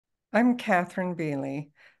I'm Catherine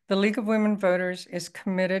Beely. The League of Women Voters is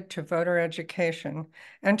committed to voter education,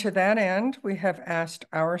 and to that end, we have asked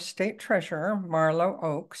our state treasurer, Marlo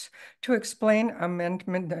Oaks, to explain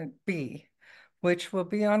Amendment B, which will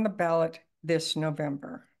be on the ballot this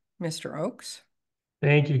November. Mr. Oaks?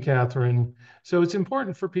 Thank you, Catherine. So it's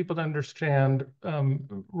important for people to understand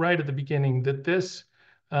right at the beginning that this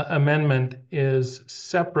amendment is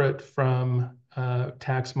separate from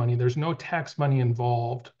tax money. There's no tax money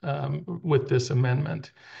involved with this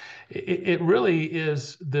amendment. It really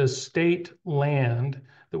is the state land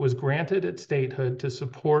that was granted at statehood to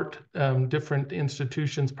support different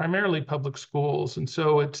institutions, primarily public schools. And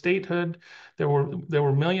so at statehood, there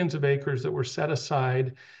were millions of acres that were set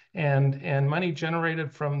aside, and money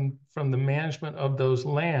generated from the management of those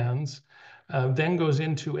lands then goes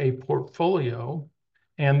into a portfolio.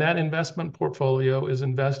 And that investment portfolio is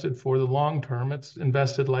invested for the long term. It's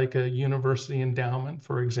invested like a university endowment,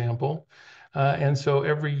 for example. And so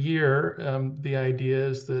every year, the idea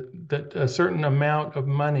is that a certain amount of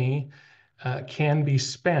money can be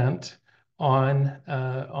spent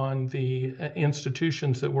on the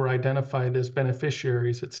institutions that were identified as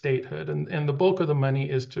beneficiaries at statehood, and the bulk of the money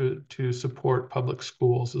is to support public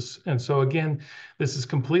schools. And so again, this is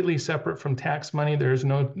completely separate from tax money. There's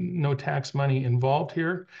no tax money involved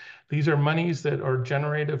here. These are monies that are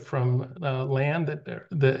generated from land that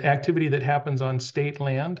the activity that happens on state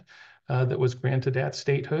land that was granted at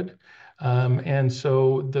statehood. And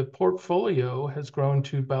so the portfolio has grown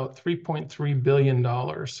to about $3.3 billion.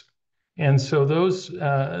 And so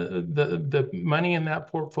the money in that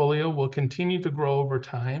portfolio will continue to grow over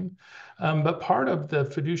time. But part of the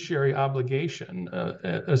fiduciary obligation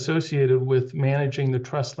associated with managing the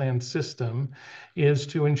trust land system is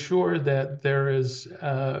to ensure that there is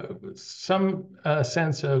some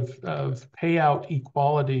sense of payout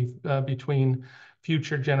equality between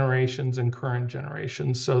future generations and current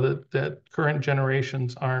generations, so that current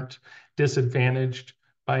generations aren't disadvantaged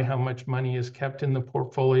by how much money is kept in the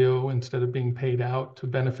portfolio instead of being paid out to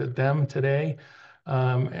benefit them today.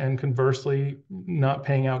 And conversely, not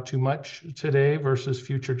paying out too much today versus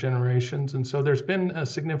future generations. And so there's been a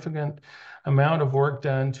significant amount of work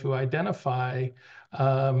done to identify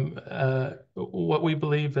what we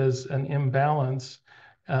believe is an imbalance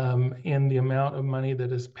in the amount of money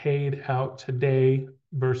that is paid out today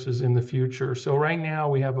versus in the future. So right now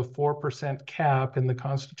we have a 4% cap in the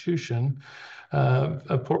Constitution,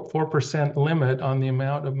 a 4% limit on the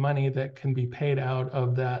amount of money that can be paid out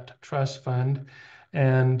of that trust fund.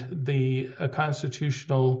 And the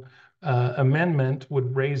constitutional amendment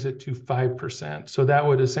would raise it to 5%. So that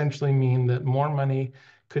would essentially mean that more money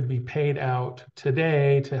could be paid out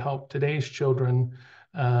today to help today's children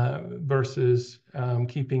versus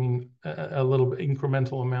keeping a little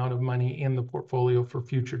incremental amount of money in the portfolio for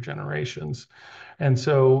future generations. And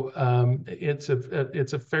so it's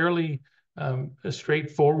a fairly a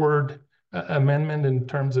straightforward amendment in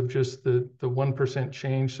terms of just the 1%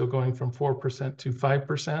 change, so going from 4% to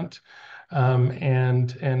 5%.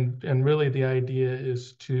 And really the idea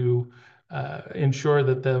is to ensure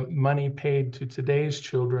that the money paid to today's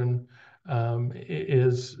children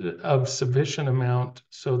is of sufficient amount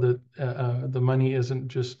so that the money isn't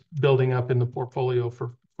just building up in the portfolio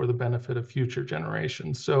for the benefit of future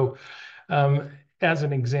generations. So as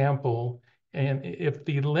an example, and if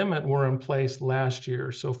the limit were in place last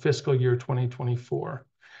year, so fiscal year 2024,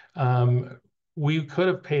 we could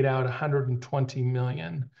have paid out 120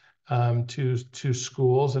 million to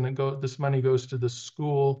schools, and this money goes to the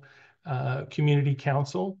school community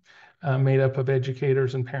council made up of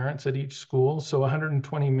educators and parents at each school. So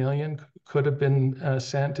 120 million could have been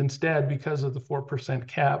sent. Instead, because of the 4%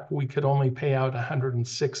 cap, we could only pay out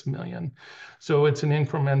 106 million. So it's an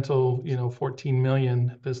incremental, 14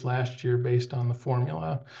 million this last year based on the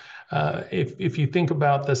formula. If you think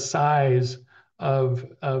about the size of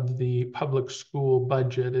the public school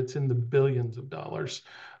budget, it's in the billions of dollars.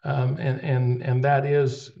 And that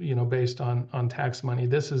is, based on tax money.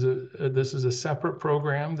 This is a separate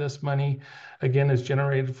program. This money, again, is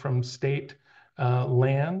generated from state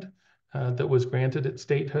land that was granted at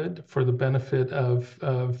statehood for the benefit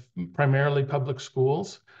of primarily public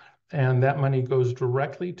schools. And that money goes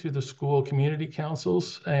directly to the school community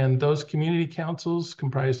councils. And those community councils,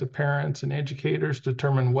 comprised of parents and educators,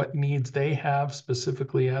 determine what needs they have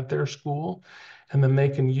specifically at their school. And then they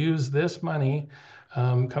can use this money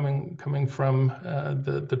coming from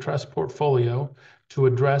the trust portfolio to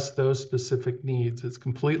address those specific needs. It's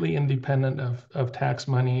completely independent of tax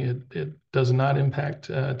money. It does not impact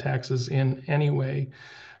taxes in any way.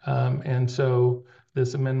 And so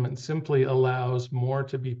this amendment simply allows more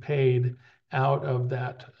to be paid out of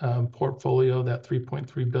that portfolio, that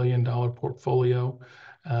 $3.3 billion portfolio,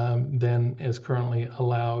 than is currently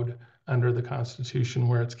allowed under the Constitution,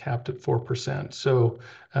 where it's capped at 4%. So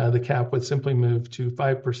the cap would simply move to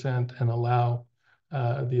 5% and allow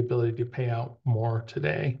the ability to pay out more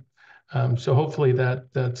today. So hopefully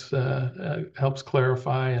that helps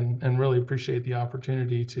clarify, and really appreciate the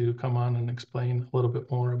opportunity to come on and explain a little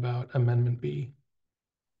bit more about Amendment B.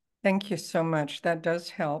 Thank you so much. That does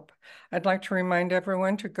help. I'd like to remind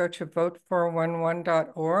everyone to go to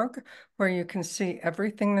vote411.org, where you can see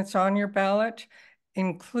everything that's on your ballot,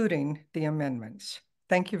 including the amendments.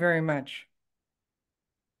 Thank you very much.